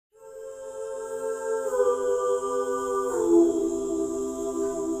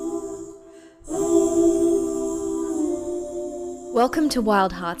Welcome to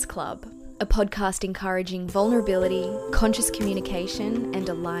Wild Hearts Club, a podcast encouraging vulnerability, conscious communication, and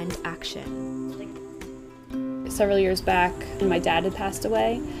aligned action. Several years back, and my dad had passed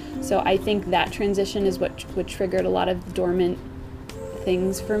away, so I think that transition is what triggered a lot of dormant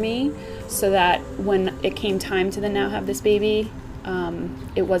things for me, so that when it came time to then now have this baby,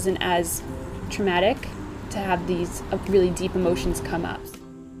 it wasn't as traumatic to have these really deep emotions come up.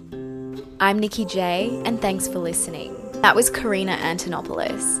 I'm Nikki J, and thanks for listening. That was Karina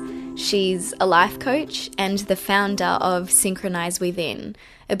Antonopoulos. She's a life coach and the founder of Synchronize Within,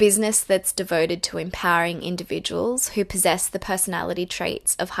 a business that's devoted to empowering individuals who possess the personality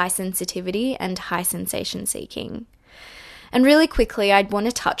traits of high sensitivity and high sensation seeking. And really quickly, I'd want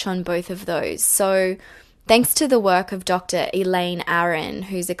to touch on both of those. So thanks to the work of Dr. Elaine Aron,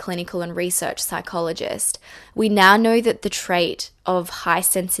 who's a clinical and research psychologist, we now know that the trait of high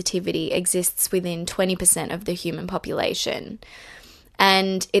sensitivity exists within 20% of the human population.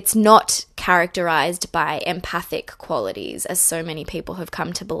 And it's not characterized by empathic qualities, as so many people have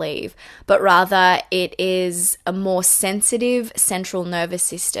come to believe, but rather it is a more sensitive central nervous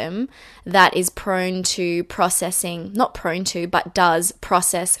system that is prone to processing, not prone to, but does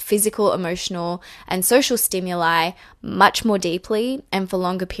process physical, emotional, and social stimuli much more deeply and for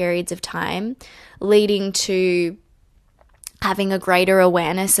longer periods of time, leading to having a greater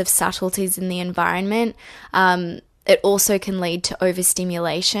awareness of subtleties in the environment. It also can lead to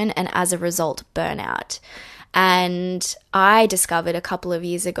overstimulation and, as a result, burnout. And I discovered a couple of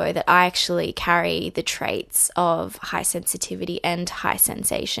years ago that I actually carry the traits of high sensitivity and high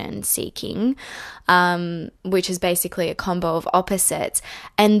sensation seeking, which is basically a combo of opposites.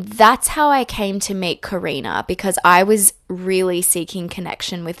 And that's how I came to meet Karina, because I was really seeking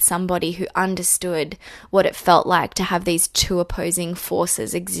connection with somebody who understood what it felt like to have these two opposing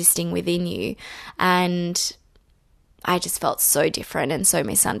forces existing within you. And I just felt so different and so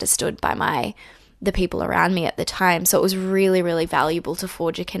misunderstood by the people around me at the time. So it was really, really valuable to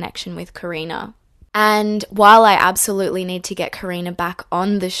forge a connection with Karina. And while I absolutely need to get Karina back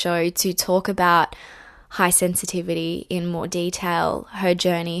on the show to talk about high sensitivity in more detail, her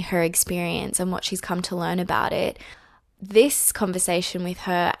journey, her experience, and what she's come to learn about it, this conversation with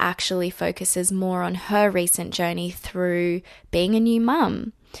her actually focuses more on her recent journey through being a new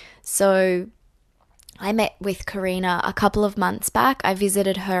mum. So I met with Karina a couple of months back. I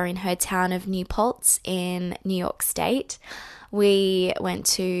visited her in her town of New Paltz in New York State. We went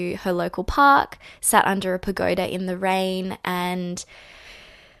to her local park, sat under a pagoda in the rain, and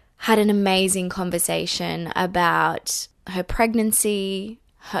had an amazing conversation about her pregnancy,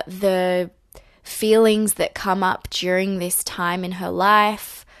 the feelings that come up during this time in her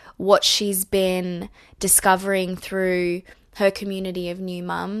life, what she's been discovering through her community of new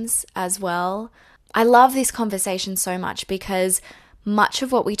mums as well. I love this conversation so much because much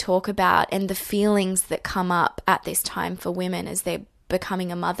of what we talk about and the feelings that come up at this time for women as they're becoming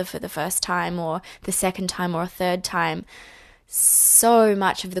a mother for the first time or the second time or a third time, so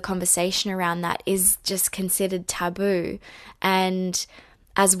much of the conversation around that is just considered taboo. And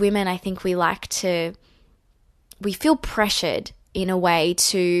as women, I think we feel pressured in a way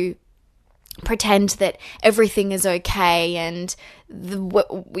to pretend that everything is okay and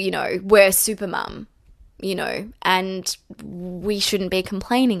we're super mum, and we shouldn't be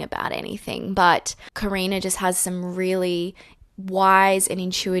complaining about anything. But Karina just has some really wise and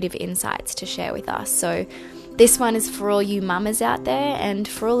intuitive insights to share with us. So this one is for all you mamas out there and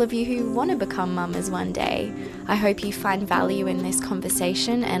for all of you who want to become mamas one day. I hope you find value in this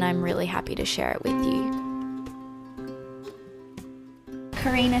conversation, and I'm really happy to share it with you.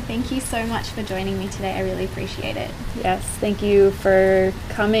 Karina, thank you so much for joining me today. I really appreciate it. Yes, thank you for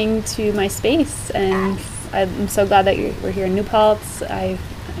coming to my space, and I'm so glad that we're here in New Paltz.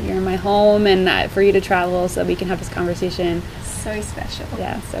 You're in my home, and for you to travel so we can have this conversation. So special.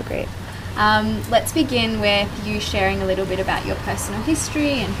 Yeah, so great. Let's begin with you sharing a little bit about your personal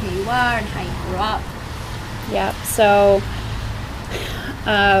history and who you are and how you grew up. Yeah, so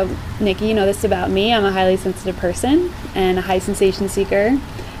Nikki, you know this about me. I'm a highly sensitive person and a high sensation seeker.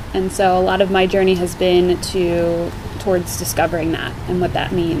 And so a lot of my journey has been towards discovering that and what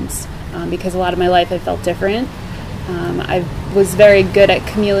that means. Because a lot of my life I felt different. I was very good at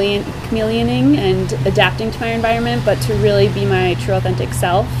chameleoning and adapting to my environment, but to really be my true authentic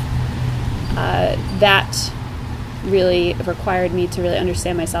self, that really required me to really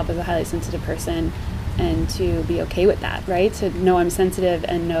understand myself as a highly sensitive person and to be okay with that, right? To know I'm sensitive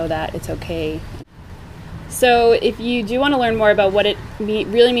and know that it's okay. So if you do want to learn more about what it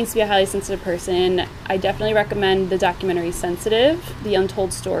really means to be a highly sensitive person, I definitely recommend the documentary Sensitive, The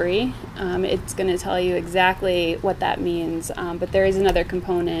Untold Story. It's going to tell you exactly what that means. But there is another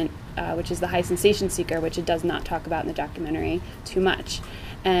component, which is the high sensation seeker, which it does not talk about in the documentary too much.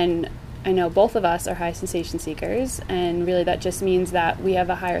 And I know both of us are high sensation seekers, and really that just means that we have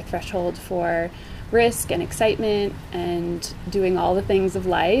a higher threshold for risk and excitement and doing all the things of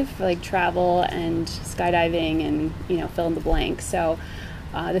life, like travel and skydiving and, fill in the blank. So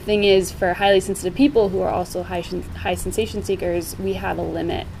the thing is, for highly sensitive people who are also high sensation seekers, we have a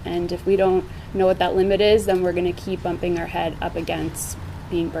limit. And if we don't know what that limit is, then we're going to keep bumping our head up against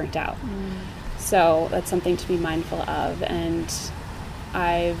being burnt out. So that's something to be mindful of. And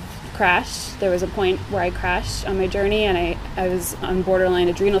I've crashed. There was a point where I crashed on my journey, and I was on borderline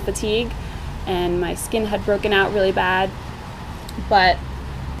adrenal fatigue, and my skin had broken out really bad. But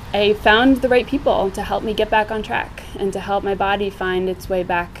I found the right people to help me get back on track and to help my body find its way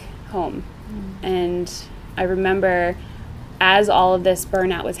back home. And I remember, as all of this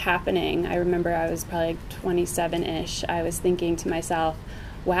burnout was happening, I remember I was probably like 27-ish, I was thinking to myself,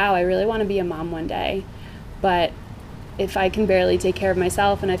 wow, I really want to be a mom one day. But if I can barely take care of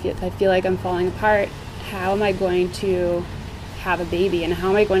myself and I feel like I'm falling apart, how am I going to have a baby, and how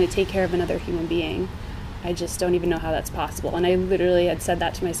am I going to take care of another human being? I just don't even know how that's possible. And I literally had said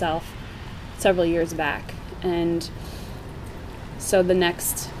that to myself several years back. And so the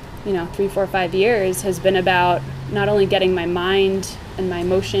next 3, 4, 5 years has been about not only getting my mind and my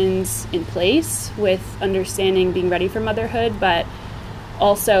emotions in place with understanding being ready for motherhood, but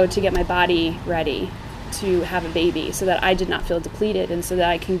also to get my body ready to have a baby so that I did not feel depleted, and so that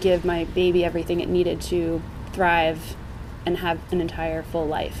I can give my baby everything it needed to thrive and have an entire full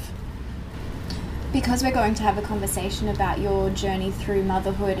life. Because we're going to have a conversation about your journey through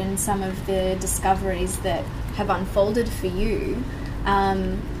motherhood and some of the discoveries that have unfolded for you,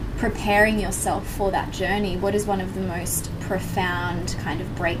 preparing yourself for that journey, what is one of the most profound kind of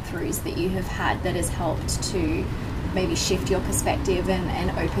breakthroughs that you have had that has helped to maybe shift your perspective and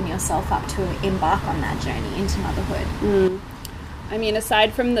open yourself up to embark on that journey into motherhood? I mean,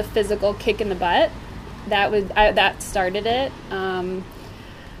 aside from the physical kick in the butt, that started it. And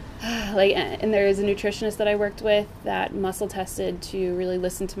there is a nutritionist that I worked with that muscle tested to really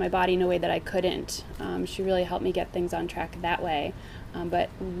listen to my body in a way that I couldn't. She really helped me get things on track that way. But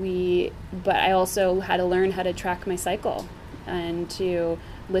I also had to learn how to track my cycle and to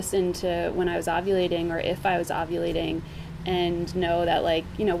listen to when I was ovulating or if I was ovulating, and know that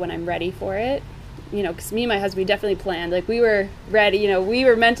when I'm ready for it, because me and my husband, we definitely planned. We were ready. We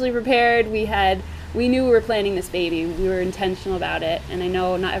were mentally prepared. We knew we were planning this baby. We were intentional about it. And I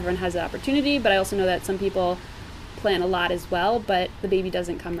know not everyone has the opportunity, but I also know that some people plan a lot as well, but the baby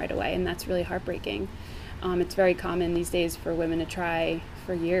doesn't come right away, and that's really heartbreaking. It's very common these days for women to try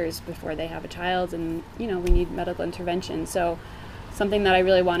for years before they have a child, and we need medical intervention. So something that I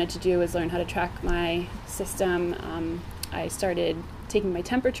really wanted to do was learn how to track my system. I started taking my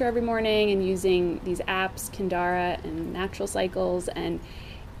temperature every morning and using these apps, Kindara and Natural Cycles, and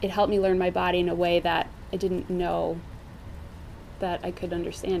it helped me learn my body in a way that I didn't know that I could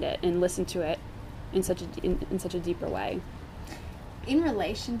understand it and listen to it in such a deeper way. In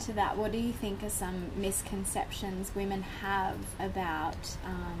relation to that, what do you think are some misconceptions women have about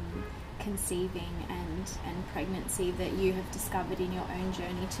conceiving and pregnancy that you have discovered in your own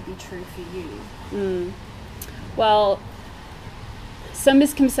journey to be true for you? Well, some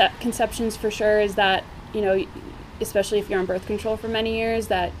misconceptions for sure is that, especially if you're on birth control for many years,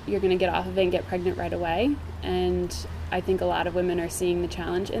 that you're going to get off of it and get pregnant right away. And I think a lot of women are seeing the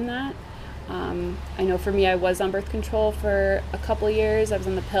challenge in that. I know for me, I was on birth control for a couple of years. I was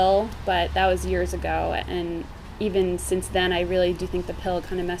on the pill, but that was years ago. And even since then, I really do think the pill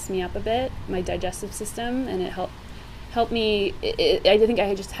kind of messed me up a bit, my digestive system, and it helped me. I think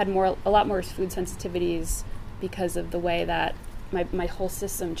I just had a lot more food sensitivities because of the way that my whole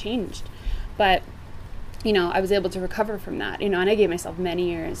system changed. But I was able to recover from that, and I gave myself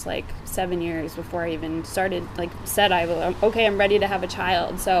many years, 7 years before I even started, said I'm ready to have a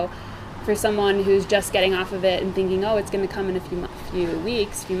child. So for someone who's just getting off of it and thinking, oh, it's going to come in a few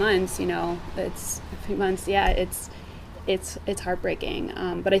weeks, few months, it's a few months. Yeah, it's heartbreaking.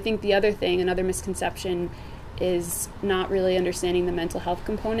 But I think the other thing, another misconception, is not really understanding the mental health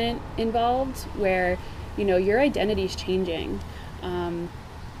component involved, where, your identity is changing.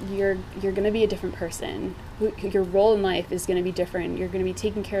 You're going to be a different person. Your role in life is going to be different. You're going to be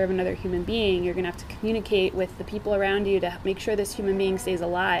taking care of another human being. You're going to have to communicate with the people around you to make sure this human being stays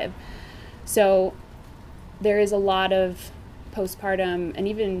alive. So there is a lot of postpartum and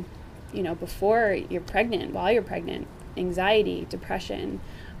even before you're pregnant, while you're pregnant, anxiety, depression.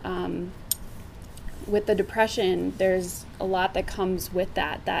 With the depression, there's a lot that comes with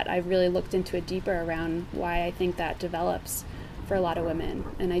that I've really looked into it deeper around why I think that develops for a lot of women.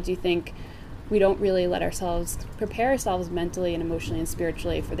 And I do think we don't really prepare ourselves mentally and emotionally and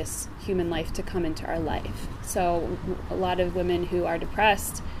spiritually for this human life to come into our life. So a lot of women who are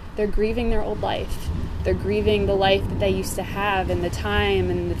depressed, they're grieving their old life. They're grieving the life that they used to have and the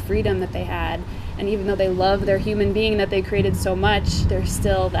time and the freedom that they had. And even though they love their human being that they created so much, there's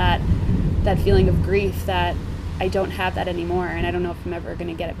still that feeling of grief that I don't have that anymore, and I don't know if I'm ever going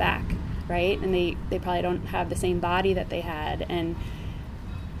to get it back, right? And they probably don't have the same body that they had, and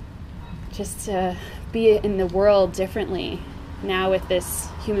just to be in the world differently now with this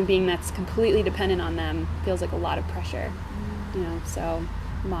human being that's completely dependent on them feels like a lot of pressure, so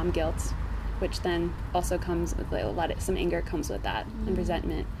mom guilt, which then also comes with some anger comes with that, and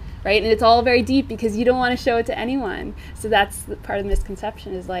resentment, right? And it's all very deep because you don't want to show it to anyone. So that's the part of the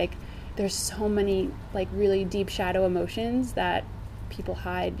misconception is there's so many really deep shadow emotions that people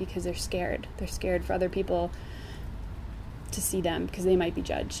hide because they're scared. They're scared for other people to see them because they might be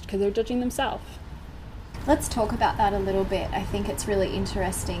judged because they're judging themselves. Let's talk about that a little bit. I think it's really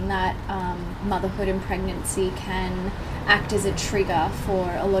interesting that motherhood and pregnancy can act as a trigger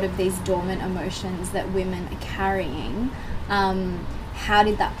for a lot of these dormant emotions that women are carrying. How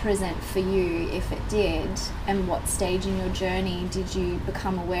did that present for you, if it did, and what stage in your journey did you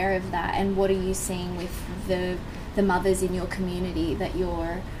become aware of that, and what are you seeing with the mothers in your community that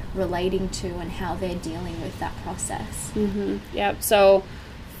you're relating to and how they're dealing with that process? Yep. So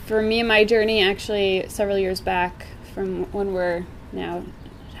for me, my journey actually several years back from when we're now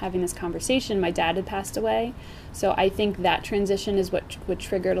having this conversation, my dad had passed away. So I think that transition is what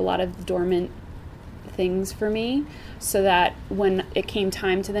triggered a lot of dormant things for me, so that when it came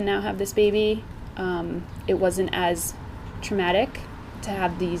time to then now have this baby, it wasn't as traumatic to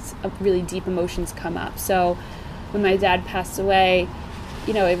have these really deep emotions come up. So when my dad passed away,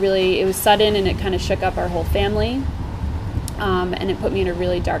 it was sudden, and it kind of shook up our whole family, and it put me in a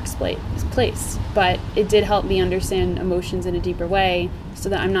really dark place. But it did help me understand emotions in a deeper way, so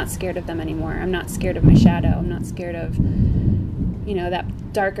that I'm not scared of them anymore. I'm not scared of my shadow. I'm not scared of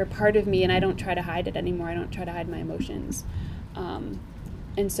that darker part of me, and I don't try to hide it anymore. I don't try to hide my emotions.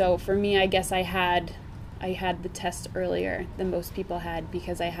 And so for me, I guess I had the test earlier than most people had,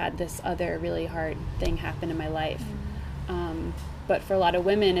 because I had this other really hard thing happen in my life. But for a lot of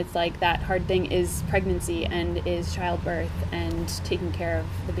women, it's like that hard thing is pregnancy and is childbirth and taking care of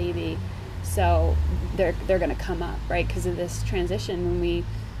the baby. So they're going to come up, right? Because of this transition. When we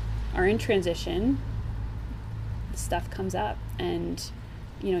are in transition, stuff comes up. And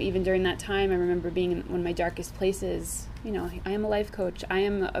even during that time, I remember being in one of my darkest places. I am a life coach. I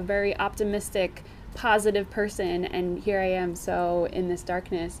am a very optimistic, positive person, and here I am. So in this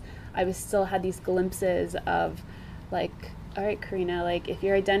darkness, I still had these glimpses of all right, Karina, if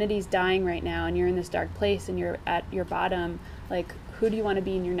your identity's dying right now and you're in this dark place and you're at your bottom, who do you want to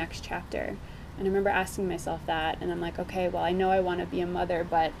be in your next chapter? And I remember asking myself that, and I'm like, okay, well, I know I want to be a mother,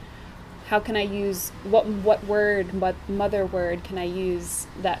 but how can I use, what mother word can I use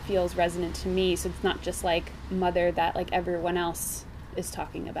that feels resonant to me, so it's not just mother that everyone else is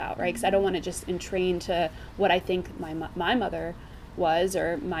talking about, right? Because I don't want to just entrain to what I think my mother was,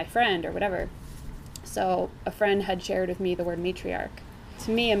 or my friend, or whatever. So a friend had shared with me the word matriarch.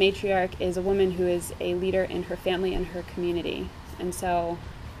 To me, a matriarch is a woman who is a leader in her family and her community. And so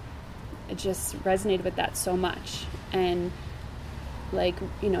it just resonated with that so much. And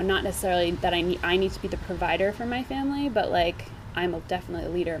not necessarily that I need to be the provider for my family, but I'm definitely a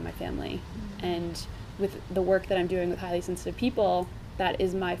leader in my family. And with the work that I'm doing with highly sensitive people, that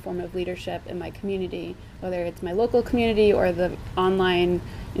is my form of leadership in my community, whether it's my local community or the online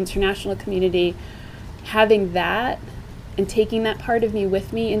international community. Having that and taking that part of me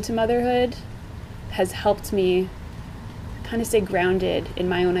with me into motherhood has helped me kind of stay grounded in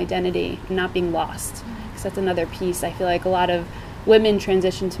my own identity and not being lost. Because that's another piece. I feel like a lot of women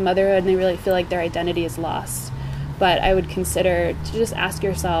transition to motherhood and they really feel like their identity is lost. But I would consider to just ask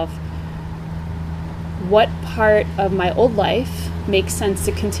yourself, what part of my old life makes sense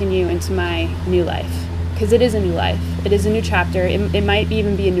to continue into my new life? Because it is a new life. It is a new chapter. It might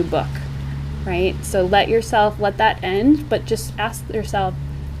even be a new book, right? So let that end, but just ask yourself,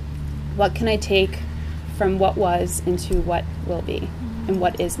 what can I take from what was into what will be and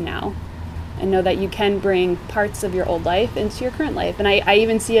what is now? And know that you can bring parts of your old life into your current life. And I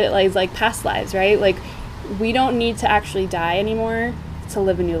even see it as past lives, right? We don't need to actually die anymore to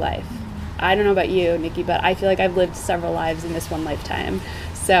live a new life. I don't know about you, Nikki, but I feel like I've lived several lives in this one lifetime.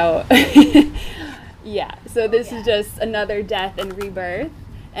 So So, yeah. So this is just another death and rebirth.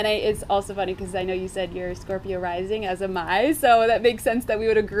 And it's also funny because I know you said you're Scorpio rising, as am I. So that makes sense that we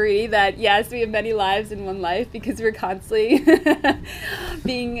would agree that, yes, we have many lives in one life because we're constantly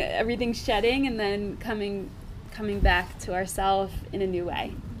being everything shedding and then coming back to ourselves in a new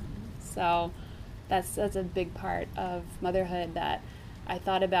way. So that's a big part of motherhood that I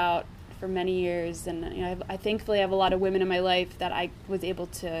thought about for many years. And I thankfully have a lot of women in my life that I was able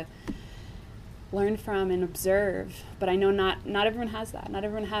to learn from and observe, but I know not everyone has that. Not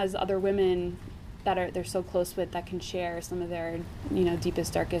everyone has other women that they're so close with that can share some of their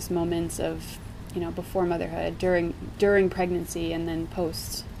deepest, darkest moments of before motherhood, during pregnancy, and then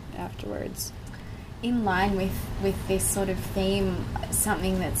post afterwards. In line with this sort of theme,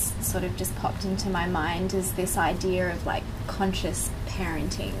 something that's sort of just popped into my mind is this idea of like conscious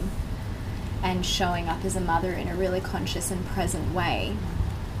parenting and showing up as a mother in a really conscious and present way.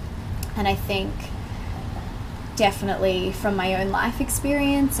 And I think definitely from my own life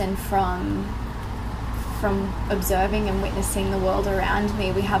experience and from observing and witnessing the world around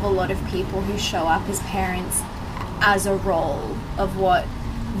me, we have a lot of people who show up as parents as a role of what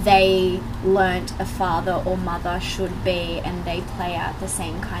they learnt a father or mother should be, and they play out the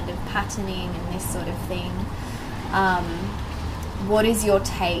same kind of patterning and this sort of thing. What is your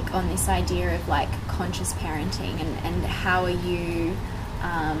take on this idea of like conscious parenting, and how are you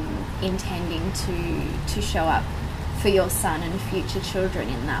intending to show up for your son and future children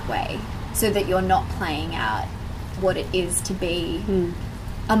in that way, so that you're not playing out what it is to be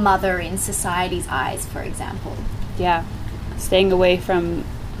a mother in society's eyes, for example? Yeah, staying away from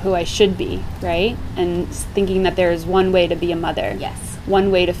who I should be, right? And thinking that there is one way to be a mother. Yes.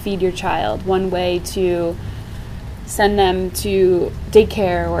 One way to feed your child, one way to send them to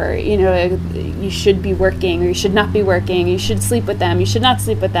daycare, or you should be working or you should not be working, you should sleep with them, you should not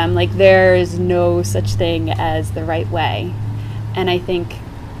sleep with them. Like, there is no such thing as the right way. And I think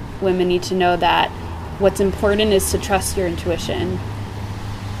women need to know that what's important is to trust your intuition.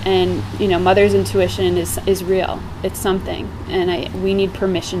 And mother's intuition is real. It's something, and we need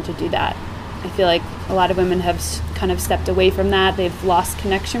permission to do that. I feel like a lot of women have kind of stepped away from that. They've lost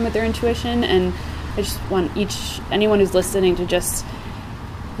connection with their intuition, and I just want anyone who's listening to just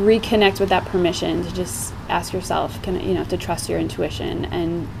reconnect with that permission, to just ask yourself, to trust your intuition.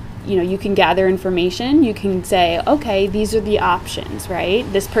 And, you can gather information. You can say, okay, these are the options, right?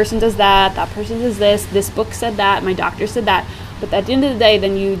 This person does that person does this book said that, my doctor said that. But at the end of the day,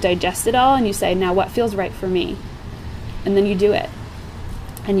 then you digest it all and you say, now what feels right for me? And then you do it.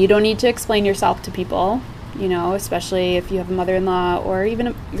 And you don't need to explain yourself to people, especially if you have a mother-in-law or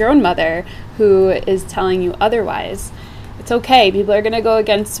even your own mother who is telling you otherwise. It's okay. People are going to go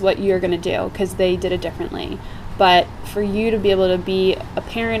against what you're going to do because they did it differently. But for you to be able to be a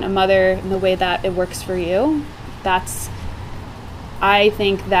parent, a mother, in the way that it works for you, I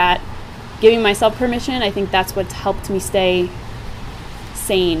think that giving myself permission, I think that's what's helped me stay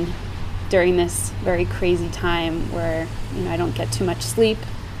sane during this very crazy time where, I don't get too much sleep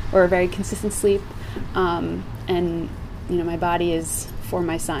or very consistent sleep. And, my body is for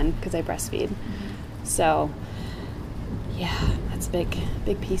my son because I breastfeed. Mm-hmm. So, yeah, that's a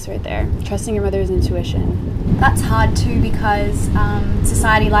big piece right there. Trusting your mother's intuition. That's hard too, because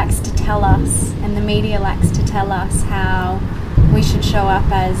society likes to tell us, and the media likes to tell us how we should show up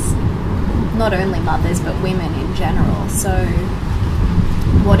as not only mothers but women in general. So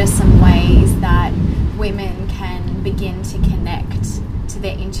what are some ways that women can begin to connect to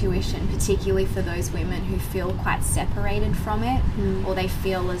their intuition, particularly for those women who feel quite separated from it, or they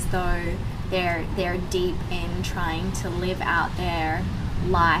feel as though they're deep in trying to live out their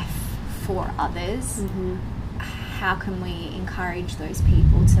life for others? Mm-hmm. How can we encourage those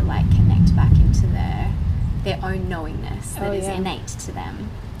people to connect back into their own knowingness that is innate to them?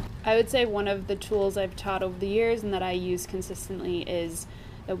 I would say one of the tools I've taught over the years and that I use consistently is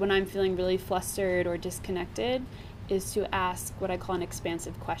that when I'm feeling really flustered or disconnected, is to ask what I call an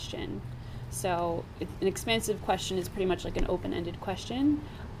expansive question. So an expansive question is pretty much like an open-ended question,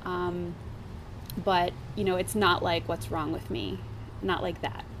 but it's not like, what's wrong with me? Not like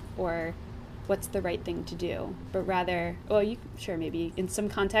that. Or what's the right thing to do? But rather, maybe in some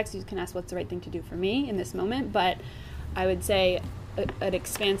context you can ask what's the right thing to do for me in this moment, but I would say an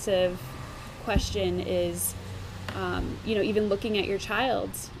expansive question is, even looking at your child,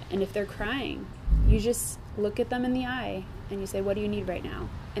 and if they're crying, you just look at them in the eye and you say, what do you need right now?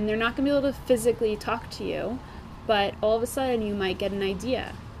 And they're not going to be able to physically talk to you, but all of a sudden you might get an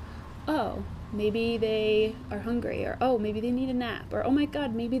idea. Oh, maybe they are hungry, or oh, maybe they need a nap, or oh my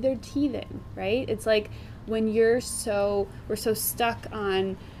God, maybe they're teething, right? It's like when we're so stuck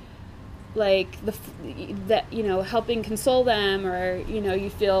on like that, you know, helping console them, or, you know, you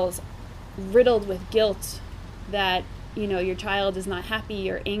feel riddled with guilt that, you know, your child is not happy,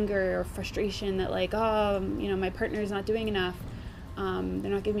 or anger or frustration that like, oh, you know, my partner is not doing enough, they're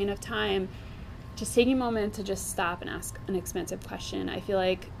not giving me enough time. Just taking a moment to just stop and ask an expansive question. I feel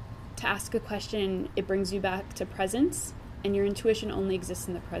like to ask a question, it brings you back to presence, and your intuition only exists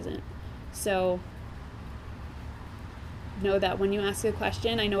in the present. So know that when you ask a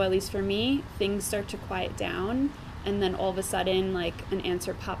question, I know at least for me, things start to quiet down, and then all of a sudden like an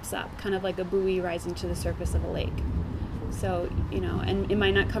answer pops up, kind of like a buoy rising to the surface of a lake. So, you know, and it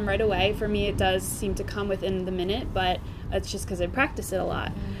might not come right away. For me, it does seem to come within the minute, but it's just because I practice it a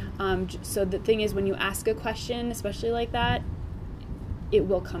lot. So the thing is, when you ask a question, especially like that, it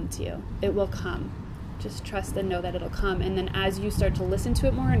will come to you. It will come. Just trust and know that it'll come. And then as you start to listen to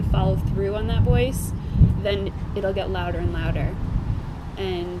it more and follow through on that voice, then it'll get louder and louder.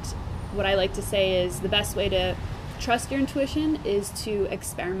 And what I like to say is the best way to trust your intuition is to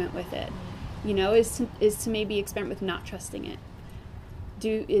experiment with it. You know, is to maybe experiment with not trusting it.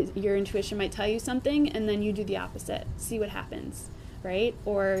 Your intuition might tell you something, and then you do the opposite. See what happens, right?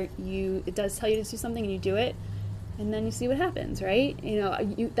 Or it does tell you to do something, and you do it, and then you see what happens, right? You know,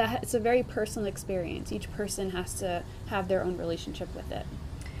 it's a very personal experience. Each person has to have their own relationship with it.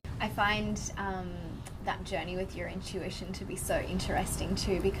 I find that journey with your intuition to be so interesting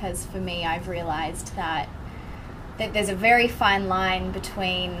too, because for me, I've realized that there's a very fine line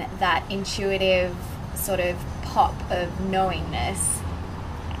between that intuitive sort of pop of knowingness,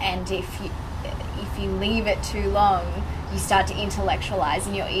 and if you leave it too long, you start to intellectualize,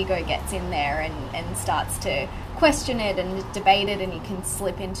 and your ego gets in there and starts to question it and debate it, and you can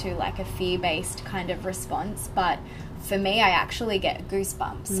slip into like a fear-based kind of response. But for me, I actually get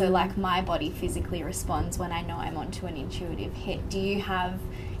goosebumps. So like my body physically responds when I know I'm onto an intuitive hit. Do you have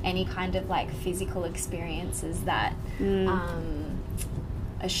any kind of like physical experiences that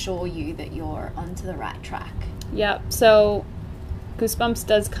assure you that you're onto the right track? Yep. So goosebumps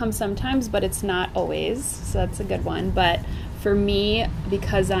does come sometimes, but it's not always. So that's a good one. But for me,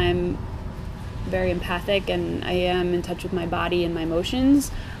 because I'm very empathic and I am in touch with my body and my emotions,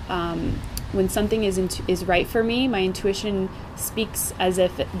 when something is right for me, my intuition speaks as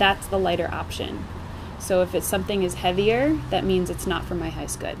if that's the lighter option. So if something is heavier, that means it's not for my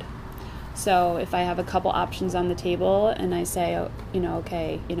highest good. So if I have a couple options on the table and I say, oh, you know,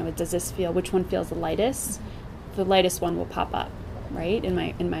 okay, you know, which one feels the lightest? The lightest one will pop up, right, in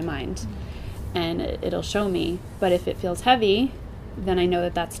my mind, and it'll show me. But if it feels heavy, then I know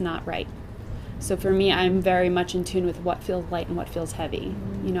that that's not right. So for me, I'm very much in tune with what feels light and what feels heavy.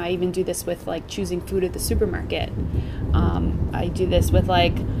 You know, I even do this with like choosing food at the supermarket. I do this with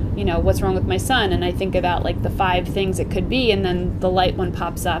like, you know, what's wrong with my son? And I think about like the 5 things it could be, and then the light one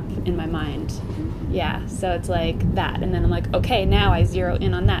pops up in my mind. Yeah, so it's like that. And then I'm like, okay, now I zero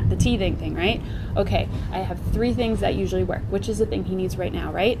in on that, the teething thing, right? Okay, I have 3 things that usually work. Which is the thing he needs right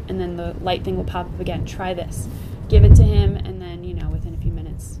now, right? And then the light thing will pop up again. Try this. Give it to him, and then, you know, within a few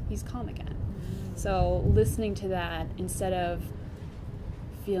minutes, he's calm again. So listening to that instead of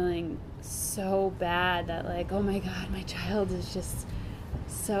feeling so bad that like, oh my God, my child is just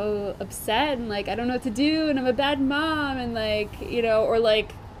so upset and like I don't know what to do and I'm a bad mom, and like, you know, or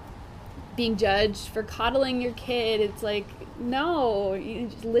like being judged for coddling your kid. It's like, no, you're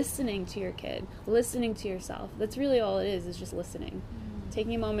just listening to your kid, listening to yourself. That's really all it is just listening.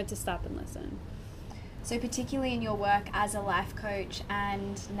 Taking a moment to stop and listen. So particularly in your work as a life coach,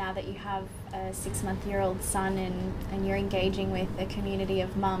 and now that you have a 6-month-old son and you're engaging with a community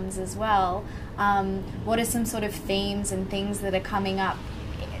of mums as well, what are some sort of themes and things that are coming up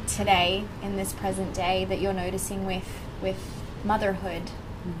today in this present day that you're noticing with motherhood?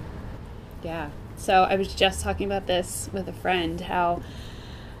 Yeah. So I was just talking about this with a friend, how,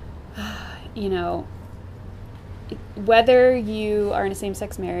 you know, whether you are in a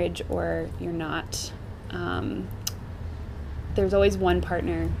same-sex marriage or you're not, there's always one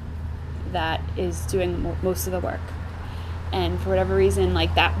partner that is doing most of the work. And for whatever reason,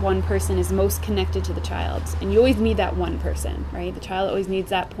 like that one person is most connected to the child. And you always need that one person, right? The child always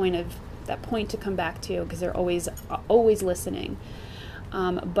needs that point to come back to, because they're always listening.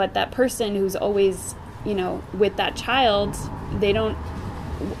 But that person who's always, you know, with that child,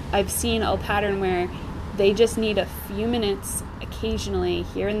 I've seen a pattern where they just need a few minutes occasionally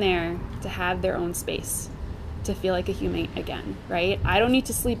here and there to have their own space, to feel like a human again, right? I don't need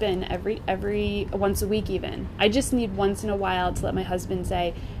to sleep in every once a week even. I just need once in a while to let my husband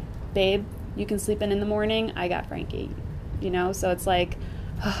say, babe, you can sleep in the morning, I got Frankie, you know? So it's like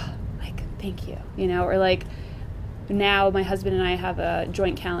thank you, or like now my husband and I have a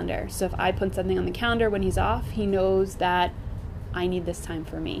joint calendar. So if I put something on the calendar when he's off, he knows that I need this time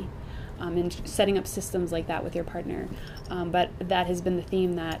for me. And setting up systems like that with your partner. But that has been the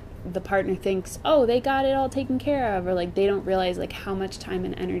theme, that the partner thinks, oh, they got it all taken care of, or like they don't realize like how much time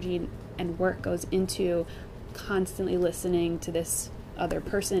and energy and work goes into constantly listening to this other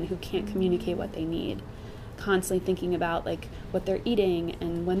person who can't communicate what they need. Constantly thinking about like what they're eating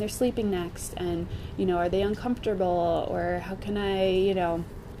and when they're sleeping next, and are they uncomfortable, or how can I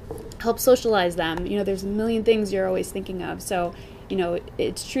help socialize them. There's a million things you're always thinking of. So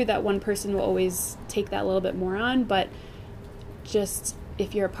it's true that one person will always take that a little bit more on, but just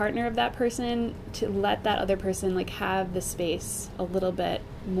if you're a partner of that person, to let that other person like have the space a little bit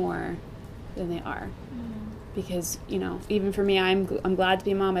more than they are. Because even for me, I'm glad to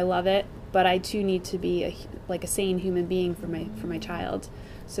be a mom. I love it, but I too need to be a sane human being for my child.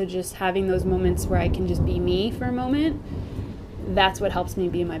 So just having those moments where I can just be me for a moment, that's what helps me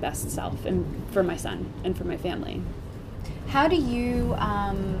be my best self, and for my son and for my family. How do you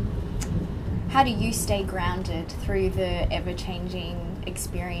stay grounded through the ever-changing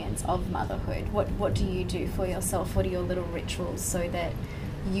experience of motherhood? What do you do for yourself? What are your little rituals so that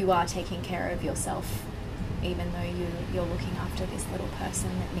you are taking care of yourself, even though you're looking after this little person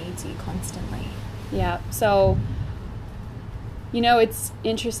that needs you constantly? Yeah, so it's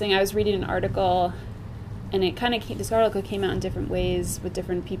interesting. I was reading an article, and this article came out in different ways with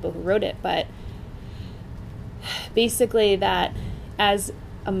different people who wrote it, but basically that as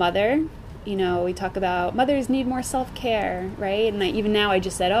a mother, we talk about mothers need more self-care, right? And even now I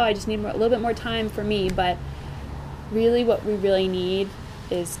just said, I just need a little bit more time for me, but really what we really need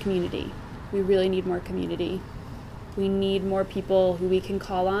is community. We really need more community. We need more people who we can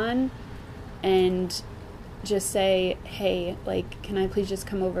call on and just say, hey, like, can I please just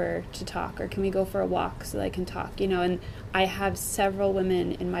come over to talk, or can we go for a walk so that I can talk, and I have several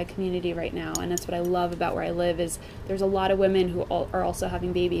women in my community right now, and that's what I love about where I live, is there's a lot of women who are also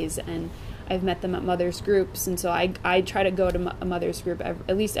having babies, and I've met them at mothers groups, and so I try to go to a mothers group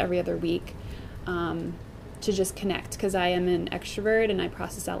at least every other week to just connect, because I am an extrovert and I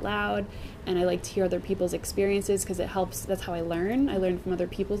process out loud, and I like to hear other people's experiences because it helps. That's how I learn from other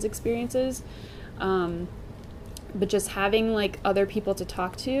people's experiences. But just having like other people to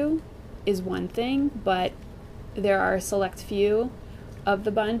talk to is one thing, but there are a select few of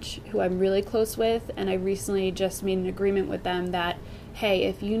the bunch who I'm really close with, and I recently just made an agreement with them that, hey,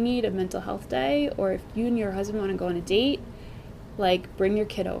 if you need a mental health day, or if you and your husband want to go on a date, like, bring your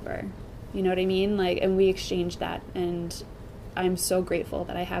kid over. You know what I mean? Like, and we exchanged that, and I'm so grateful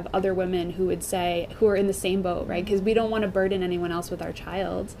that I have other women who would say, who are in the same boat, right? Because we don't want to burden anyone else with our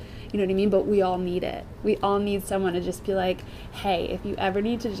child, you know what I mean? But we all need it. We all need someone to just be like, hey, if you ever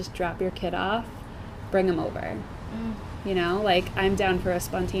need to just drop your kid off, bring him over. Like, I'm down for a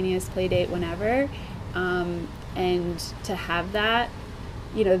spontaneous play date whenever. And to have that,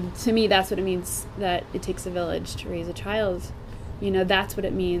 to me, that's what it means, that it takes a village to raise a child. That's what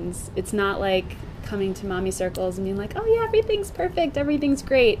it means. It's not like coming to mommy circles and being like, oh yeah, everything's perfect, everything's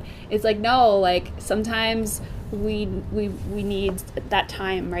great. It's like, no, like, sometimes we need that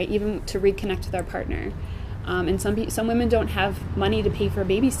time, right? Even to reconnect with our partner. And some women don't have money to pay for a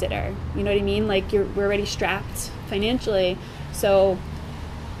babysitter. You know what I mean? Like, we're already strapped financially. So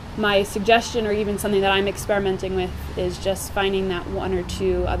my suggestion, or even something that I'm experimenting with, is just finding that one or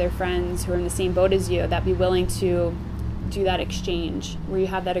two other friends who are in the same boat as you that be willing to do that exchange, where you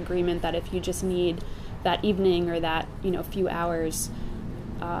have that agreement that if you just need that evening or that few hours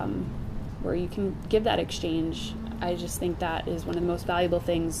where you can give that exchange. I just think that is one of the most valuable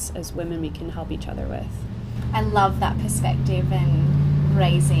things as women we can help each other with. I love that perspective, and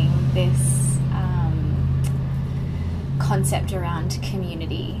raising this concept around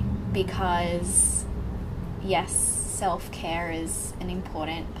community, because yes, self-care is an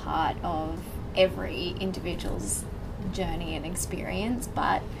important part of every individual's journey and experience,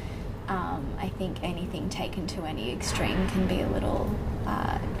 but I think anything taken to any extreme can be a little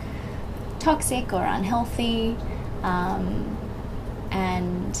toxic or unhealthy,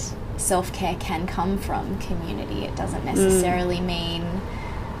 and self-care can come from community. It doesn't necessarily mean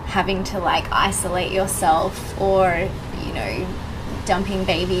having to like isolate yourself, or dumping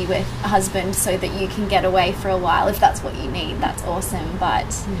baby with a husband so that you can get away for a while. If that's what you need, that's awesome, but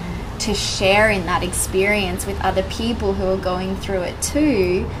to share in that experience with other people who are going through it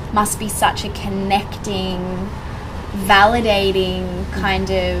too must be such a connecting, validating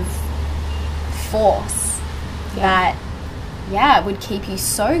kind of force that would keep you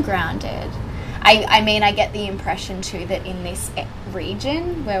so grounded. I mean, I get the impression too that in this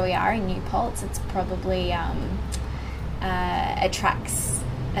region where we are in New Paltz, it's probably attracts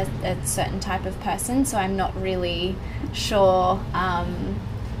a certain type of person. So I'm not really sure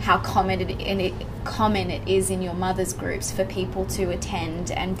how common it is in your mother's groups for people to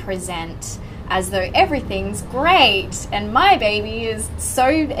attend and present as though everything's great and my baby is so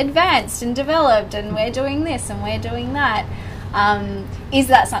advanced and developed and we're doing this and we're doing that. Is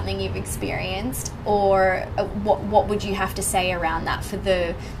that something you've experienced, or what would you have to say around that for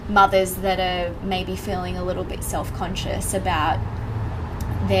the mothers that are maybe feeling a little bit self-conscious about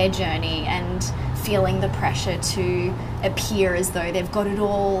their journey and feeling the pressure to appear as though they've got it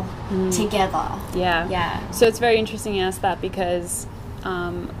all together? Yeah. So it's very interesting you ask that, because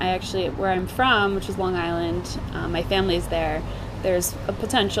I actually, where I'm from, which is Long Island, my family's there. There's a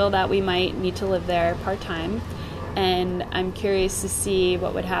potential that we might need to live there part-time. And I'm curious to see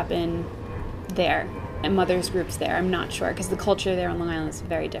what would happen there and mothers groups there. I'm not sure, because the culture there on Long Island is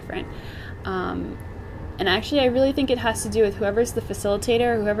very different. And actually, I really think it has to do with whoever's the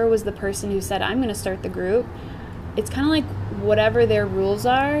facilitator, whoever was the person who said, I'm going to start the group. It's kind of like whatever their rules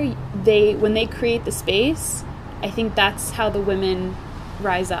are, when they create the space, I think that's how the women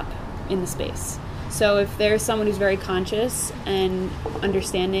rise up in the space. So if there's someone who's very conscious and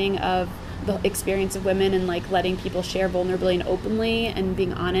understanding of the experience of women and like letting people share vulnerably and openly and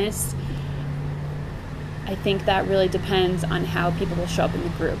being honest, I think that really depends on how people will show up in the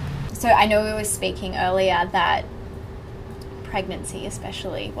group. So I know we were speaking earlier that pregnancy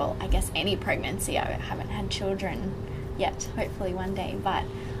especially, well, I guess any pregnancy, I haven't had children yet, hopefully one day, but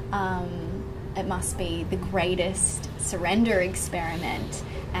it must be the greatest surrender experiment.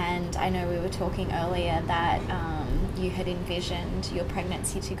 And I know we were talking earlier that you had envisioned your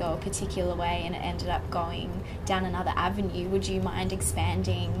pregnancy to go a particular way and it ended up going down another avenue. Would you mind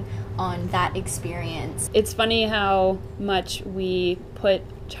expanding on that experience? It's funny how much we put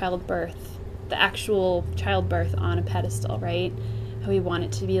childbirth, the actual childbirth, on a pedestal, right? How we want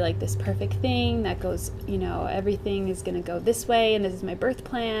it to be like this perfect thing that goes, everything is going to go this way and this is my birth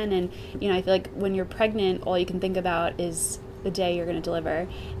plan. And, I feel like when you're pregnant, all you can think about is the day you're going to deliver.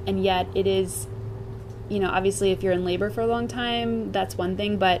 And yet it is, obviously if you're in labor for a long time, that's one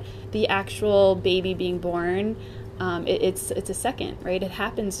thing, but the actual baby being born, it's a second, right? It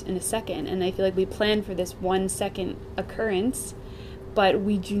happens in a second. And I feel like we plan for this 1 second occurrence, but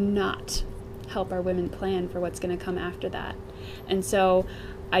we do not help our women plan for what's going to come after that. And so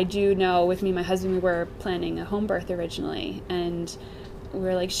I do know, with me and my husband, we were planning a home birth originally, and we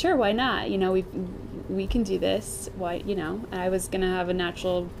were like, sure, why not? We can do this. Why, I was going to have a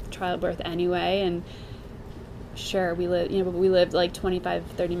natural childbirth anyway, and sure, we lived like 25,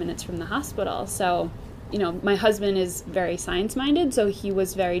 30 minutes from the hospital. So, my husband is very science-minded, so he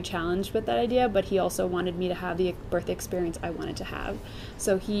was very challenged with that idea, but he also wanted me to have the birth experience I wanted to have.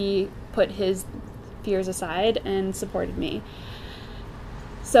 So he put his fears aside and supported me.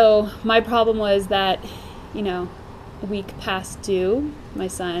 So my problem was that, week past due, my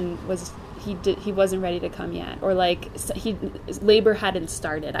son he wasn't ready to come yet, or labor hadn't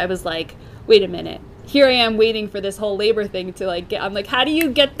started. I was like, wait a minute, here I am waiting for this whole labor thing to I'm like, how do you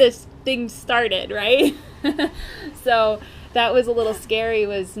get this thing started, right? So that was a little scary,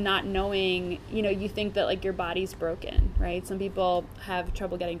 was not knowing, you think that your body's broken, right? Some people have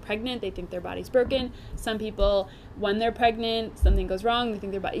trouble getting pregnant, they think their body's broken. Some people, when they're pregnant, something goes wrong, they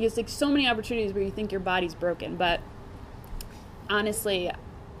think their body, it's so many opportunities where you think your body's broken. But honestly,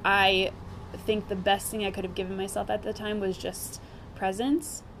 I think the best thing I could have given myself at the time was just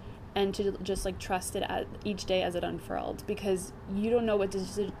presence, and to just trust it each day as it unfurled, because you don't know what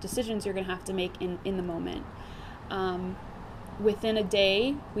decisions you're going to have to make in the moment. Within a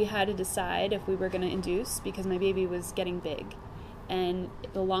day, we had to decide if we were going to induce, because my baby was getting big, and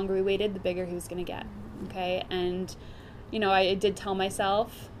the longer we waited, the bigger he was going to get. Okay, and I did tell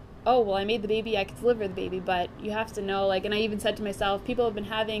myself, oh, well, I made the baby, I could deliver the baby, but you have to know, and I even said to myself, people have been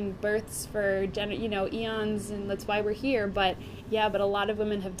having births for, eons, and that's why we're here, but a lot of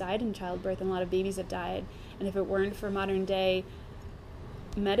women have died in childbirth, and a lot of babies have died, and if it weren't for modern day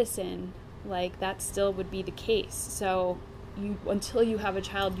medicine, that still would be the case. So until you have a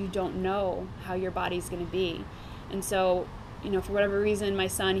child, you don't know how your body's going to be. And so, for whatever reason, my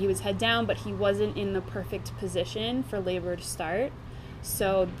son, he was head down, but he wasn't in the perfect position for labor to start.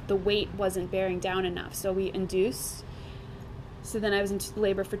 So the weight wasn't bearing down enough. So we induced. So then I was in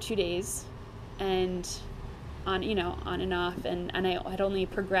labor for 2 days, and on and off. And I had only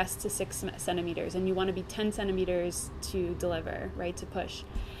progressed to 6 centimeters. And you want to be 10 centimeters to deliver, right, to push.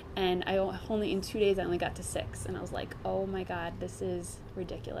 And only in 2 days I only got to 6, and I was like, oh my God, this is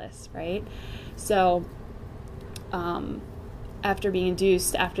ridiculous, right? So after being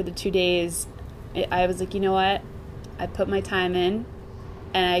induced, after the 2 days, I was like, you know what? I put my time in,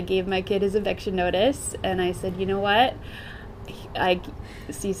 and I gave my kid his eviction notice, and I said, you know what?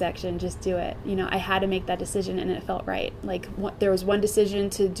 C-section, just do it. I had to make that decision, and it felt right. Like, there was one decision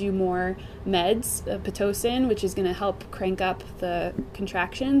to do more meds, Pitocin, which is going to help crank up the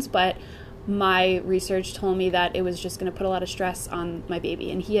contractions, but my research told me that it was just going to put a lot of stress on my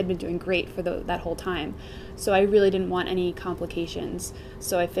baby, and he had been doing great for that whole time. So I really didn't want any complications.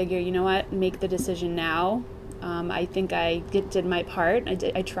 So I figured, you know what, make the decision now. I think I did my part.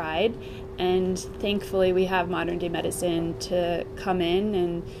 I tried, and thankfully we have modern day medicine to come in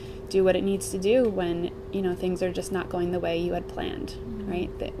and do what it needs to do when things are just not going the way you had planned,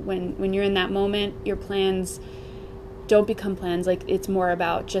 right? That when you're in that moment, your plans don't become plans. Like, it's more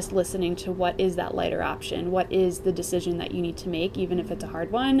about just listening to what is that lighter option, what is the decision that you need to make, even if it's a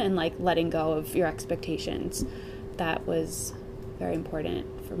hard one, and like letting go of your expectations. That was very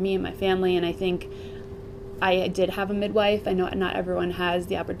important for me and my family, and I think I did have a midwife. I know not everyone has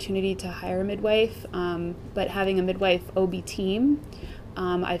the opportunity to hire a midwife, but having a midwife OB team,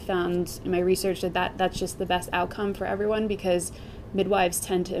 I found in my research that's just the best outcome for everyone, because midwives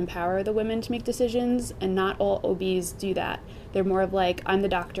tend to empower the women to make decisions, and not all OBs do that. They're more of like, I'm the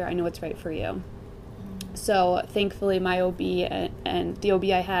doctor, I know what's right for you. So thankfully my OB and the OB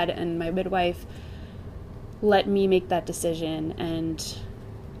I had and my midwife let me make that decision, and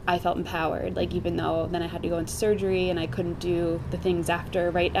I felt empowered. Like, even though then I had to go into surgery and I couldn't do the things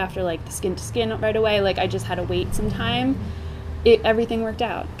right after like the skin to skin right away, like I just had to wait some time. Everything worked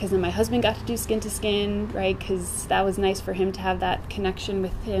out, because then my husband got to do skin to skin, right? Because that was nice for him to have that connection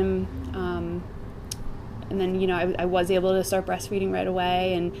with him. And then, I was able to start breastfeeding right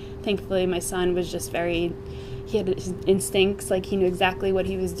away. And thankfully my son was just he had his instincts, like he knew exactly what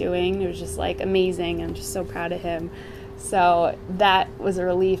he was doing. It was just like amazing. I'm just so proud of him. So that was a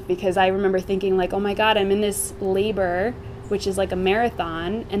relief, because I remember thinking like, oh my God, I'm in this labor, which is like a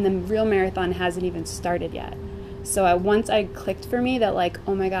marathon, and the real marathon hasn't even started yet. So once I clicked for me that like,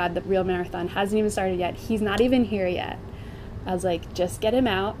 oh my God, the real marathon hasn't even started yet. He's not even here yet. I was like, just get him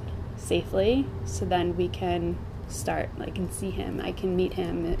out safely, so then we can start. I can see him. I can meet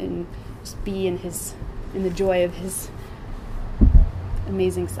him and just be in the joy of his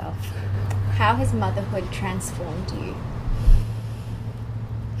amazing self. How has motherhood transformed you?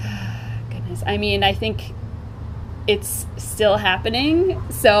 Goodness. I mean, I think it's still happening,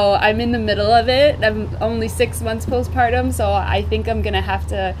 so I'm in the middle of it. I'm only 6 months postpartum, so I think I'm gonna have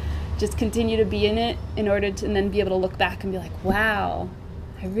to just continue to be in it in order to, and then be able to look back and be like, wow,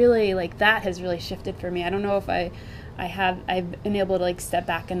 I really, like, that has really shifted for me. I don't know if I've been able to like step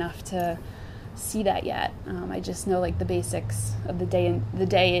back enough to see that yet. I just know like the basics of the day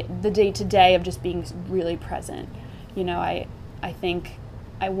to day of just being really present. I think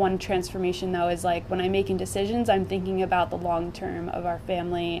one transformation though is like, when I'm making decisions, I'm thinking about the long term of our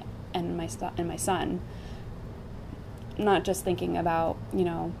family and my son. Not just thinking about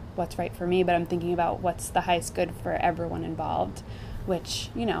what's right for me, but I'm thinking about what's the highest good for everyone involved. Which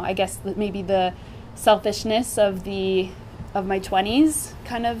I guess maybe the selfishness of my 20s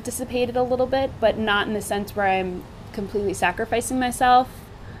kind of dissipated a little bit, but not in the sense where I'm completely sacrificing myself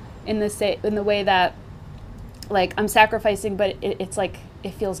in the way that like I'm sacrificing, but it's like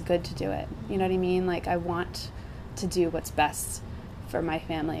it feels good to do it. You know what I mean? Like, I want to do what's best for my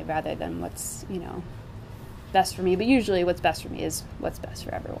family rather than what's best for me. But usually what's best for me is what's best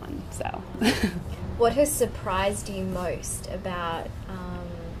for everyone. So what has surprised you most about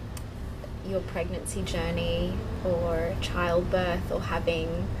your pregnancy journey or childbirth or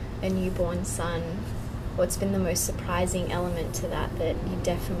having a newborn son? What's been the most surprising element to that you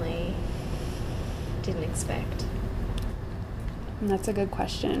definitely didn't expect? That's a good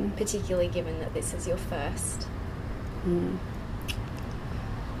question. Particularly given that this is your first.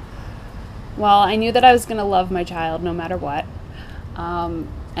 Well, I knew that I was going to love my child no matter what.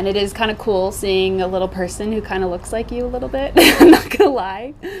 And it is kind of cool seeing a little person who kind of looks like you a little bit. I'm not going to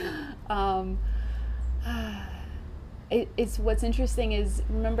lie. It's what's interesting is,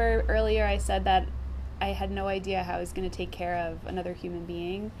 remember earlier I said that I had no idea how I was going to take care of another human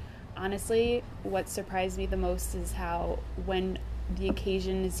being. Honestly, what surprised me the most is how when the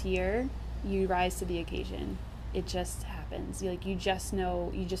occasion is here, you rise to the occasion. It just happens. You just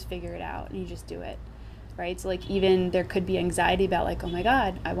know, you just figure it out and you just do it. right? So like even there could be anxiety about like, oh my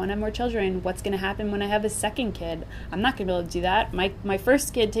God, I want to have more children. What's going to happen when I have a second kid? I'm not going to be able to do that. My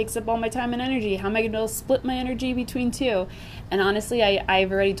first kid takes up all my time and energy. How am I going to be able to split my energy between two? And honestly,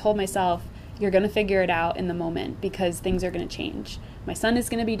 I've already told myself, you're going to figure it out in the moment because things are going to change. My son is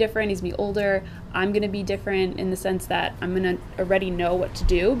going to be different. He's going to be older. I'm going to be different in the sense that I'm going to already know what to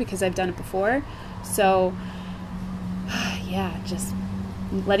do because I've done it before. So yeah, just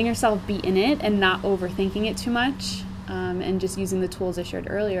letting yourself be in it and not overthinking it too much, and just using the tools I shared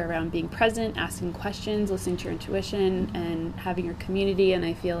earlier around being present, asking questions, listening to your intuition, and having your community. And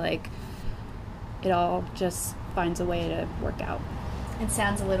I feel like it all just finds a way to work out. It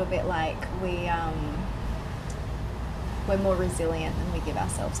sounds a little bit like we're more resilient than we give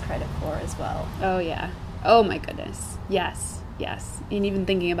ourselves credit for as well. Oh yeah. Oh my goodness. Yes. And even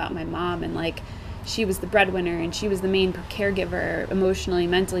thinking about my mom, and like, she was the breadwinner and she was the main caregiver emotionally,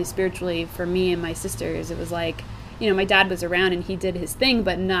 mentally, spiritually for me and my sisters. It was like, my dad was around and he did his thing,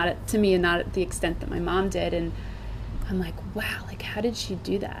 but not to me and not at the extent that my mom did. And I'm like, wow, like how did she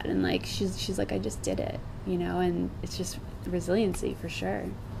do that? And like she's like, I just did it, and it's just resiliency for sure.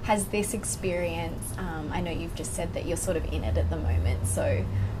 Has this experience, I know you've just said that you're sort of in it at the moment, so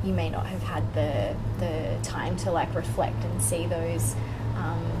you may not have had the time to like reflect and see those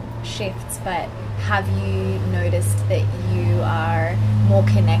shifts, but have you noticed that you are more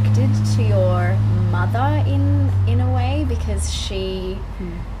connected to your mother in a way because she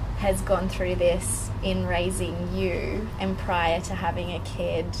has gone through this in raising you, and prior to having a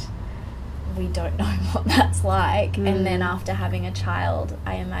kid we don't know what that's like, and then after having a child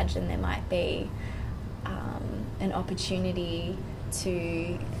I imagine there might be an opportunity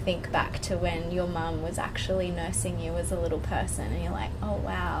to think back to when your mum was actually nursing you as a little person and you're like, oh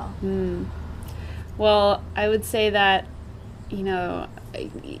wow. Well, I would say that,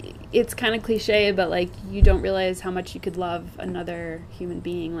 it's kind of cliche, but like you don't realize how much you could love another human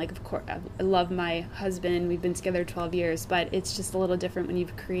being. Like, of course, I love my husband. We've been together 12 years, but it's just a little different when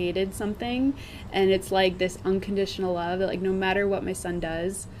you've created something, and it's like this unconditional love that like no matter what my son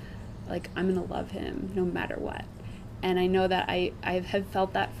does, like I'm gonna love him no matter what. And I know that I have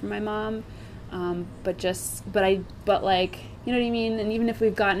felt that from my mom, but like, you know what I mean? And even if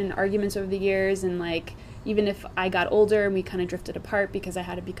we've gotten in arguments over the years, and like, even if I got older and we kind of drifted apart because I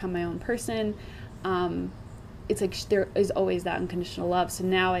had to become my own person, it's like there is always that unconditional love. So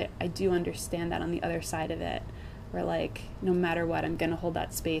now I do understand that on the other side of it, where like, no matter what, I'm going to hold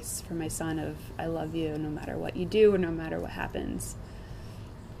that space for my son of, I love you no matter what you do or no matter what happens.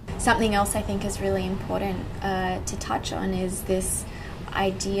 Something else I think is really important to touch on is this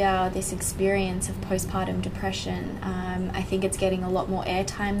idea, this experience of postpartum depression. I think it's getting a lot more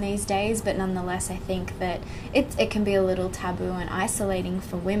airtime these days, but nonetheless I think that it can be a little taboo and isolating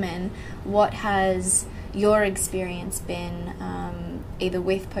for women. What has your experience been, either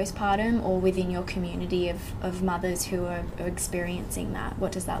with postpartum or within your community of mothers who are experiencing that?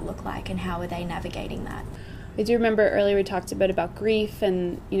 What does that look like and how are they navigating that? I do remember earlier we talked a bit about grief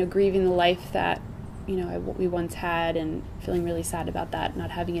and, grieving the life that, we once had and feeling really sad about that,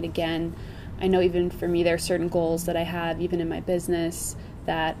 not having it again. I know even for me, there are certain goals that I have, even in my business,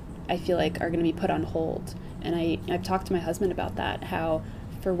 that I feel like are going to be put on hold. And I've talked to my husband about that, how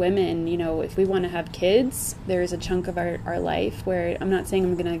for women, if we want to have kids, there is a chunk of our life where I'm not saying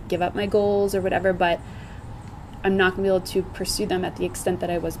I'm going to give up my goals or whatever, but I'm not going to be able to pursue them at the extent that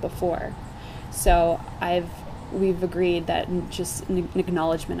I was before. So we've agreed that just an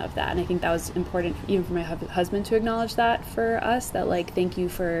acknowledgement of that. And I think that was important even for my husband to acknowledge that for us, that like, thank you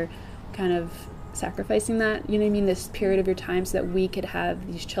for kind of sacrificing that, this period of your time so that we could have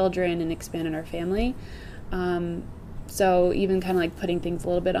these children and expand on our family. So even kind of like putting things a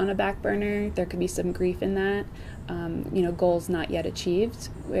little bit on a back burner, there could be some grief in that, goals not yet achieved.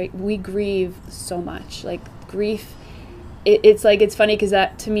 We grieve so much, like grief. It's like, it's funny because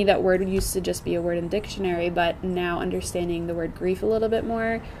that, to me, that word used to just be a word in the dictionary, but now understanding the word grief a little bit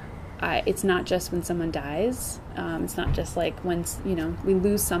more, it's not just when someone dies. It's not just like when, we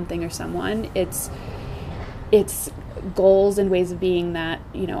lose something or someone. It's goals and ways of being that,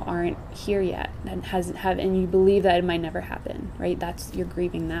 aren't here yet and and you believe that it might never happen, right? You're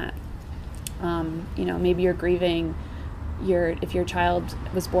grieving that. Maybe you're grieving if your child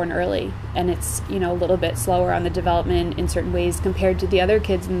was born early and it's, a little bit slower on the development in certain ways compared to the other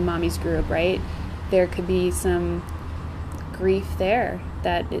kids in mommy's group, right? There could be some grief there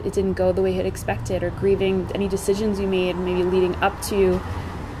that it didn't go the way you had expected, or grieving any decisions you made maybe leading up to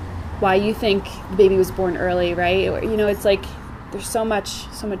why you think the baby was born early, right? Or, it's like there's so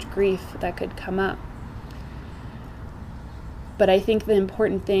much grief that could come up. But I think the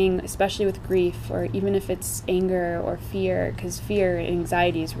important thing, especially with grief, or even if it's anger or fear, because fear and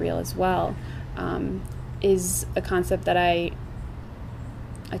anxiety is real as well, is a concept that I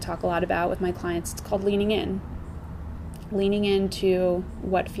talk a lot about with my clients. It's called leaning in. Leaning into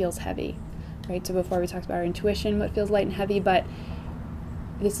what feels heavy, right? So before we talked about our intuition, what feels light and heavy, but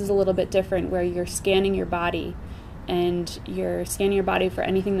this is a little bit different, where you're scanning your body, and you're scanning your body for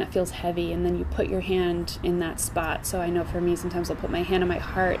anything that feels heavy, and then you put your hand in that spot. So I know for me, sometimes I'll put my hand on my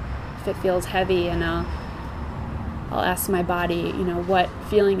heart if it feels heavy, and I'll ask my body, what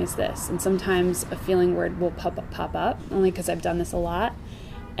feeling is this? And sometimes a feeling word will pop up, only because I've done this a lot.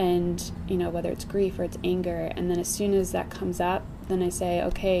 And, whether it's grief or it's anger. And then as soon as that comes up, then I say,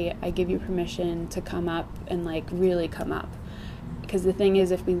 okay, I give you permission to come up and really come up. Because the thing is,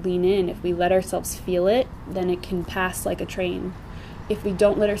 if we lean in, if we let ourselves feel it, then it can pass like a train. If we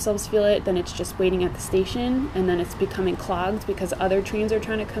don't let ourselves feel it, then it's just waiting at the station, and then it's becoming clogged because other trains are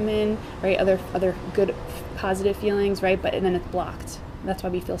trying to come in, right? Other good, positive feelings, right? But then it's blocked. That's why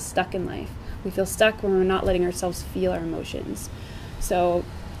we feel stuck in life. We feel stuck when we're not letting ourselves feel our emotions. So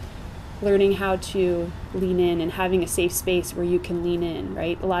learning how to lean in and having a safe space where you can lean in,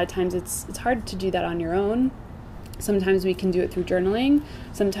 right? A lot of times it's hard to do that on your own. Sometimes we can do it through journaling.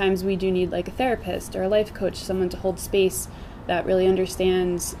 Sometimes we do need a therapist or a life coach, someone to hold space that really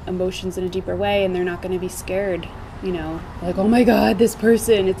understands emotions in a deeper way, and they're not going to be scared, oh my God, this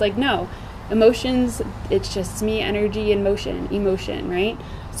person. It's no, emotions, it's just me, energy, and emotion, right?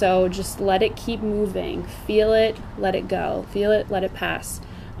 So just let it keep moving. Feel it, let it go. Feel it, let it pass.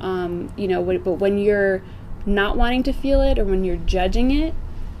 But when you're not wanting to feel it, or when you're judging it,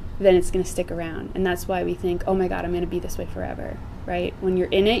 then it's going to stick around. And that's why we think, oh my God, I'm going to be this way forever, right? When you're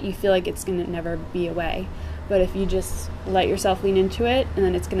in it, you feel like it's going to never be away. But if you just let yourself lean into it, and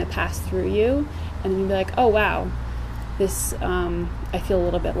then it's going to pass through you, and then you'll be like, oh wow, this, I feel a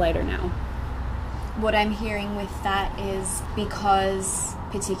little bit lighter now. What I'm hearing with that is, because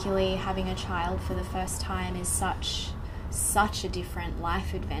particularly having a child for the first time is such a different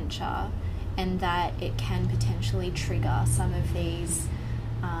life adventure, and that it can potentially trigger some of these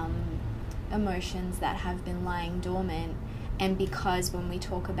emotions that have been lying dormant. And because when we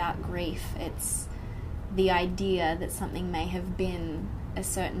talk about grief, it's the idea that something may have been a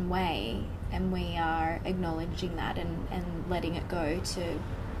certain way, and we are acknowledging that and letting it go to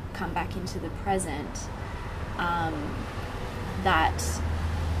come back into the present, that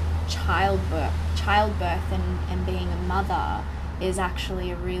childbirth and being a mother is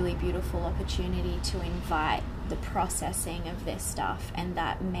actually a really beautiful opportunity to invite the processing of this stuff, and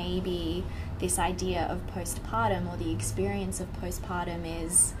that maybe this idea of postpartum, or the experience of postpartum,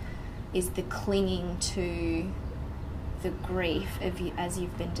 is the clinging to the grief as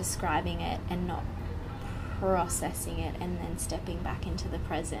you've been describing it, and not processing it and then stepping back into the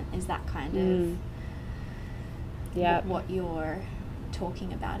present. Is that kind of what you're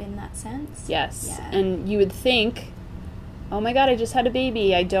talking about in that sense? Yes. Yeah. And you would think, oh my God, I just had a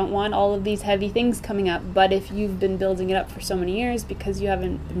baby, I don't want all of these heavy things coming up. But if you've been building it up for so many years because you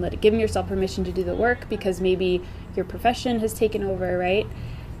haven't been giving yourself permission to do the work, because maybe your profession has taken over, right?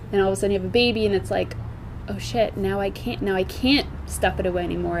 And all of a sudden you have a baby, and it's oh shit, now I can't stuff it away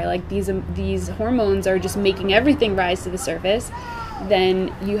anymore. These hormones are just making everything rise to the surface.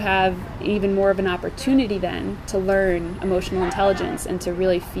 Then you have even more of an opportunity then to learn emotional intelligence and to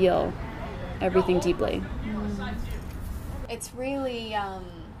really feel everything deeply. It's really,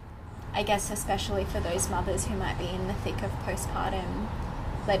 I guess, especially for those mothers who might be in the thick of postpartum,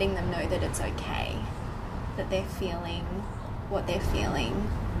 letting them know that it's okay, that they're feeling what they're feeling,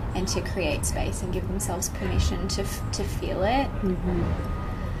 and to create space and give themselves permission to feel it,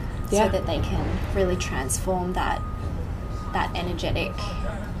 so that they can really transform that energy, and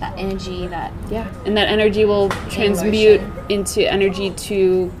that energy will transmute into energy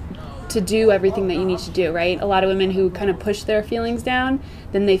to do everything that you need to do, right? A lot of women who kind of push their feelings down,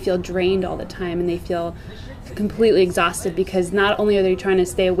 then they feel drained all the time, and they feel completely exhausted, because not only are they trying to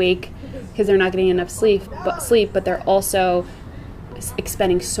stay awake because they're not getting enough sleep, but they're also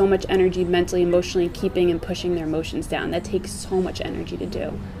expending so much energy mentally, emotionally, keeping and pushing their emotions down. That takes so much energy to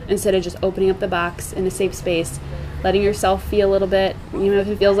do. Instead of just opening up the box in a safe space, letting yourself feel a little bit, even if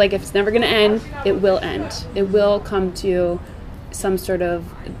it feels like if it's never going to end, it will end. It will come to some sort of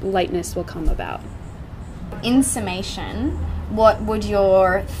lightness will come about. In summation, what would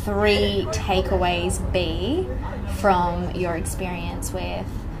your 3 takeaways be from your experience with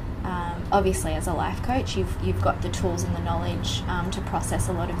Obviously, as a life coach, you've got the tools and the knowledge to process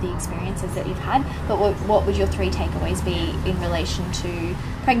a lot of the experiences that you've had. But what would your 3 takeaways be in relation to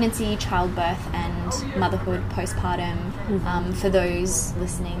pregnancy, childbirth, and motherhood, postpartum, for those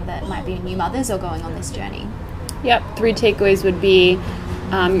listening that might be new mothers or going on this journey? Yep, 3 takeaways would be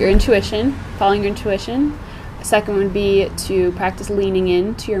your intuition, following your intuition. Second would be to practice leaning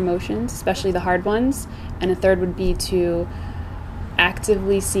in to your emotions, especially the hard ones. And a third would be to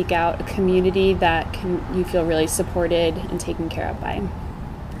actively seek out a community that you feel really supported and taken care of by.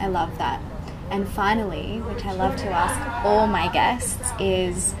 I love that. And finally, which I love to ask all my guests,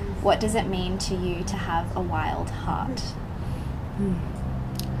 is what does it mean to you to have a wild heart?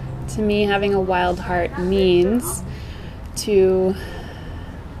 To me, having a wild heart means to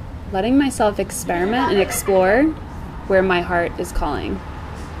letting myself experiment and explore where my heart is calling,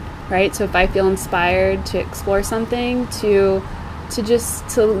 right? So if I feel inspired to explore something, to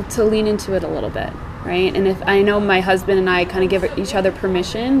lean into it a little bit, right? And if I know my husband and I kind of give each other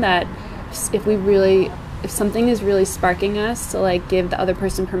permission that if something is really sparking us, to like give the other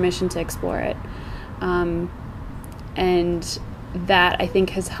person permission to explore it. And that, I think,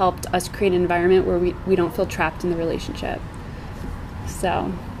 has helped us create an environment where we don't feel trapped in the relationship.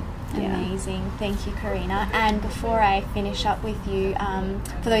 So, yeah. Amazing. Thank you, Karina. And before I finish up with you,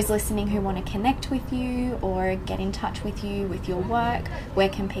 for those listening who want to connect with you or get in touch with you with your work, where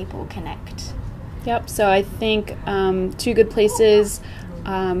can people connect? Yep. So I think 2 good places.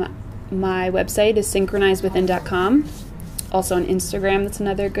 My website is synchronizewithin.com. Also on Instagram, that's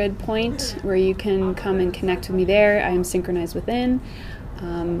another good point where you can come and connect with me there. I am Synchronized Within.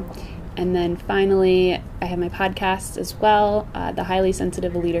 And then finally, I have my podcast as well, the Highly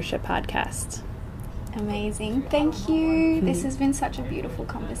Sensitive Leadership Podcast. Amazing. Thank you. This has been such a beautiful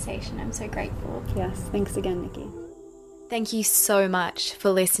conversation. I'm so grateful. Yes. Thanks again, Nikki. Thank you so much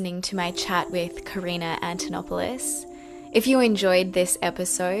for listening to my chat with Karina Antonopoulos. If you enjoyed this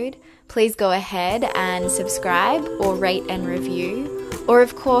episode, please go ahead and subscribe or rate and review. Or,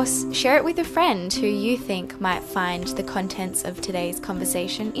 of course, share it with a friend who you think might find the contents of today's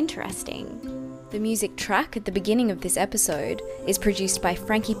conversation interesting. The music track at the beginning of this episode is produced by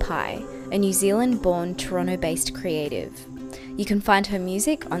Frankie Pye, a New Zealand-born Toronto-based creative. You can find her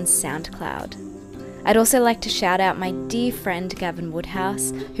music on SoundCloud. I'd also like to shout out my dear friend Gavin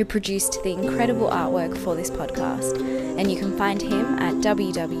Woodhouse, who produced the incredible artwork for this podcast, and you can find him at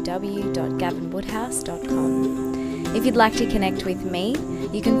www.gavinwoodhouse.com. If you'd like to connect with me,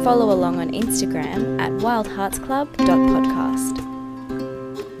 you can follow along on Instagram at wildheartsclub.podcast.